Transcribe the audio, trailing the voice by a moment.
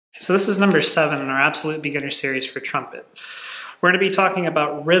So this is number 7 in our Absolute Beginner series for trumpet. We're going to be talking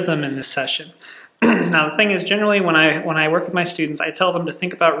about rhythm in this session. Now the thing is, generally when I work with my students, I tell them to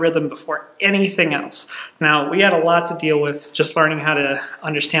think about rhythm before anything else. Now we had a lot to deal with just learning how to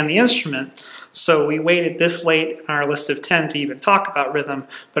understand the instrument, so we waited this late in our list of 10 to even talk about rhythm.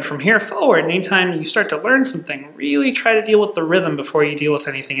 But from here forward, anytime you start to learn something, really try to deal with the rhythm before you deal with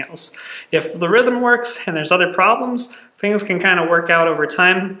anything else. If the rhythm works and there's other problems, things can kind of work out over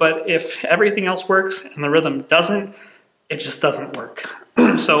time, but if everything else works and the rhythm doesn't, it just doesn't work.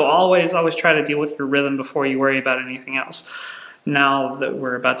 So always try to deal with your rhythm before you worry about anything else, now that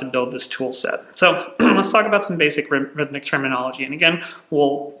we're about to build this tool set. So let's talk about some basic rhythmic terminology. And again,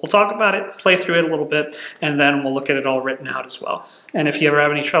 we'll talk about it, play through it a little bit, and then we'll look at it all written out as well. And if you ever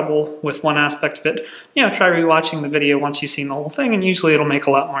have any trouble with one aspect of it, try rewatching the video once you've seen the whole thing, and usually it'll make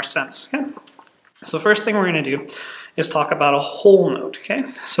a lot more sense. Okay? So first thing we're going to do is talk about a whole note, okay?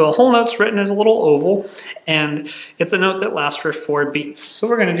 So a whole note's written as a little oval, and it's a note that lasts for 4 beats. So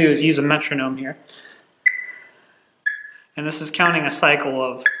what we're going to do is use a metronome here. And this is counting a cycle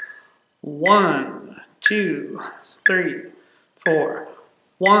of 1, 2, 3, 4,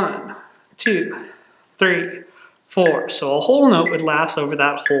 1, 2, 3, 4. So a whole note would last over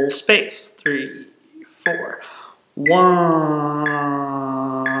that whole space. 3, 4, 1.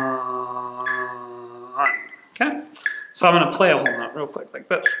 Okay? So I'm going to play a whole note real quick like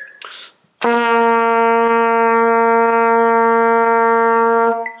this.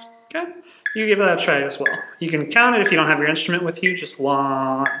 Okay? You give that a try as well. You can count it if you don't have your instrument with you. Just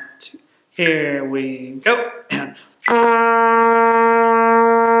 1, 2. Here we go. And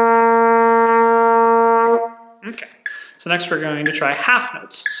okay. So next we're going to try half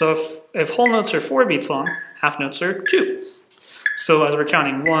notes. So if whole notes are 4 beats long, half notes are 2. So as we're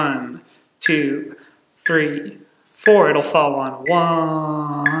counting 1, 2, 3, 4, it'll fall on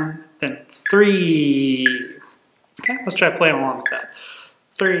 1, then 3. Okay, let's try playing along with that.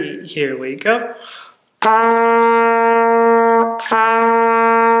 3, here we go.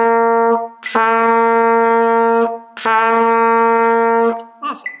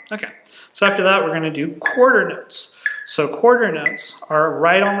 Awesome, okay. So after that, we're going to do quarter notes. So quarter notes are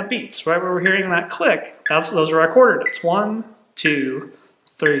right on the beats, right where we're hearing that click. Those are our quarter notes. 1, 2,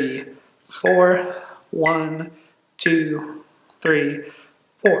 3, 4, 1, 2, 3,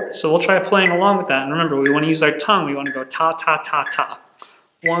 4. So we'll try playing along with that. And remember, we want to use our tongue. We want to go ta, ta, ta, ta.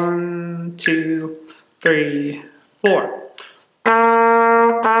 1, 2, 3, 4.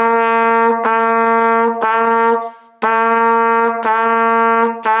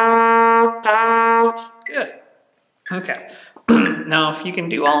 Good. Okay. Now, if you can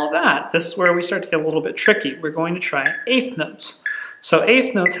do all of that, this is where we start to get a little bit tricky. We're going to try eighth notes. So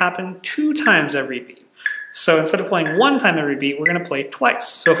eighth notes happen 2 times every beat. So instead of playing 1 time every beat, we're going to play twice.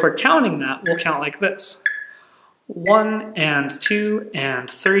 So if we're counting that, we'll count like this. 1 and 2 and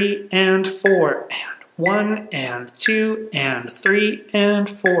 3 and 4 and 1 and 2 and 3 and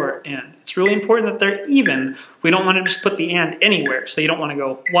 4 and. It's really important that they're even. We don't want to just put the and anywhere. So you don't want to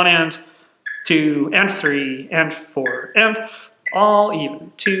go 1 and 2 and 3 and 4 and all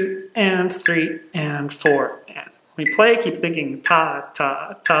even. 2 and 3 and 4 and. When we play, keep thinking ta,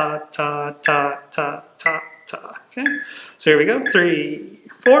 ta, ta, ta, ta, ta, ta, ta. Okay? So here we go. 3,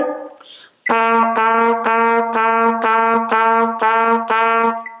 4.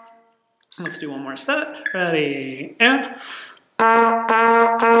 Let's do one more set. Ready, and.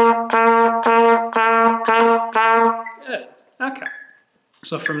 Good. Okay.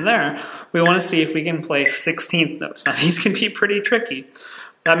 So from there, we want to see if we can play 16th notes. Now these can be pretty tricky.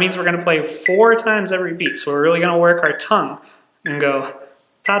 That means we're going to play 4 times every beat. So we're really going to work our tongue and go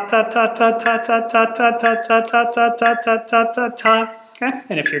ta ta ta ta ta ta ta ta ta ta ta ta ta ta ta ta ta. Okay?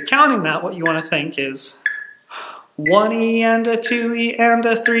 And if you're counting that, what you want to think is 1E and a 2E and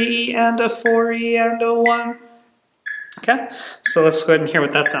a 3E and a 4E and a 1. Okay? So let's go ahead and hear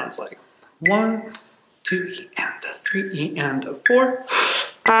what that sounds like. 1, 2E and a 3E and a 4.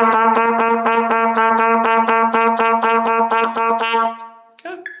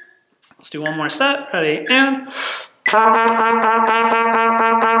 Okay. Let's do one more set. Ready, and.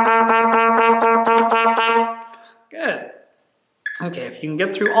 Good. Okay, if you can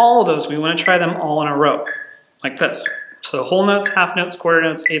get through all of those, we want to try them all in a row, like this. So whole notes, half notes, quarter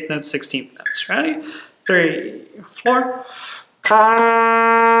notes, eighth notes, 16th notes. Ready? 3, 4.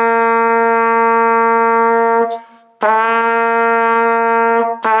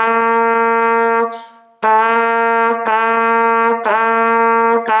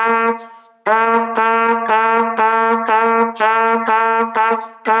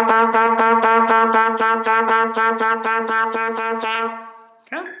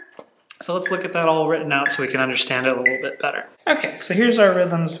 Okay. So let's look at that all written out so we can understand it a little bit better. Okay, so here's our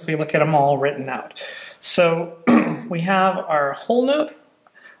rhythms if we look at them all written out. So we have our whole note,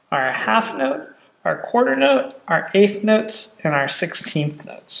 our half note, our quarter note, our eighth notes, and our 16th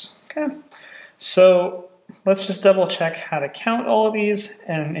notes. Okay, so let's just double check how to count all of these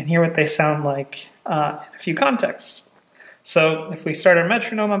and hear what they sound like in a few contexts. So if we start our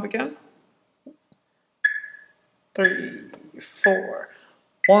metronome up again, 3, 4,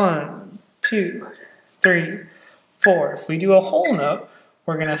 1, 2, 3, 4. If we do a whole note,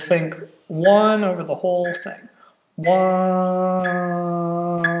 we're going to think 1 over the whole thing. 1.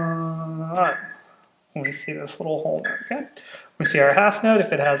 When we see this little whole note, okay? We see our half note,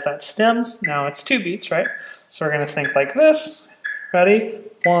 if it has that stem, now it's 2 beats, right? So we're going to think like this. Ready?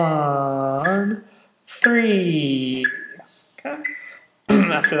 1, 3. Okay?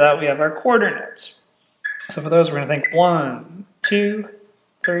 After that, we have our quarter notes. So for those, we're going to think 1, 2,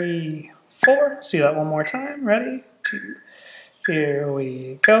 3, 4. Let's do that one more time. Ready? 2. Here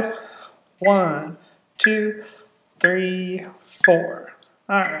we go. 1, 2, 3, 4.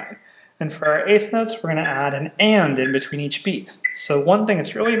 All right. And for our eighth notes, we're going to add an and in between each beat. So one thing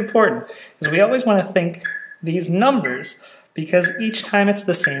that's really important is we always want to think these numbers because each time it's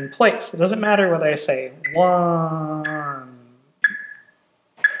the same place. It doesn't matter whether I say 1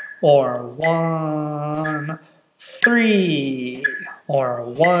 or 1, 3 or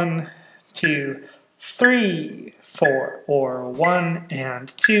 1, 2, 3, 4 or 1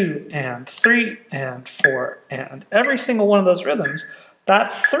 and 2 and 3 and 4 and every single one of those rhythms,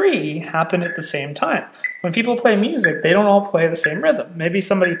 that 3 happened at the same time. When people play music, they don't all play the same rhythm. Maybe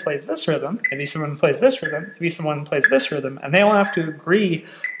somebody plays this rhythm, maybe someone plays this rhythm, maybe someone plays this rhythm, and they all have to agree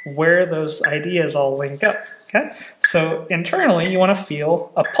where those ideas all link up. Okay? So internally, you want to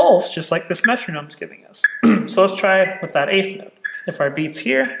feel a pulse just like this metronome's giving us. So let's try with that eighth note. If our beat's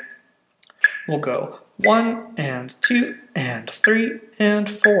here, we'll go 1 and 2 and 3 and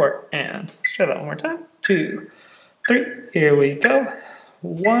 4 and. Let's try that one more time. 2, 3. Here we go.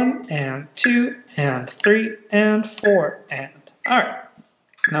 1 and 2 and 3 and 4 and. All right.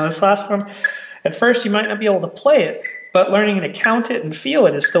 Now this last one, at first you might not be able to play it, but learning to count it and feel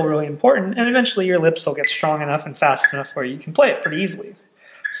it is still really important, and eventually your lips will get strong enough and fast enough where you can play it pretty easily.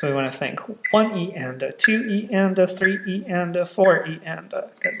 So we want to think 1 E and a 2 E and a 3 E and a 4 E and a,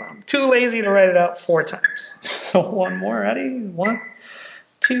 because I'm too lazy to write it out 4 times. So one more, ready? 1,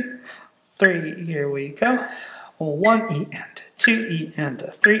 2, 3, here we go. 1 E and a 2 E and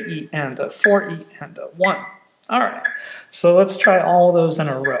a 3 E and a 4 E and a 1. All right, so let's try all of those in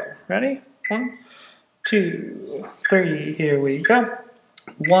a row. Ready? 1, 2, 3, here we go.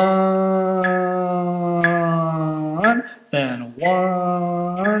 1, then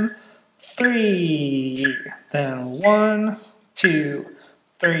 1, 3, then 1, 2,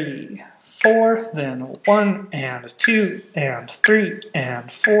 3, 4, then 1 and 2 and 3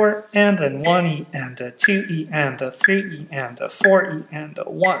 and 4, and then 1 E and a 2 E and a 3 E and a 4 E and a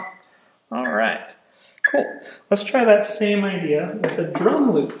 1. All right, cool. Let's try that same idea with a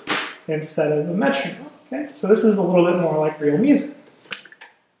drum loop instead of a metronome. Okay, so this is a little bit more like real music.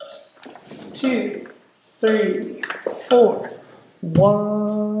 2, 3, 4,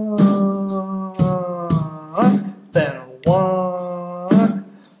 1, then 1,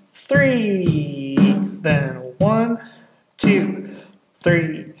 3, then 1, 2,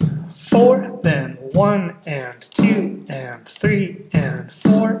 3, 4, then 1 and 2 and 3 and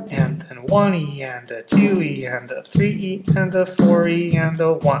 4, and then 1 E and a 2 E and a 3 E and a 4 E and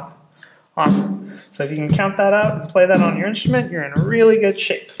a 1. Awesome. So if you can count that out and play that on your instrument, you're in really good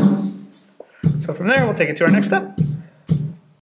shape. So from there, we'll take it to our next step.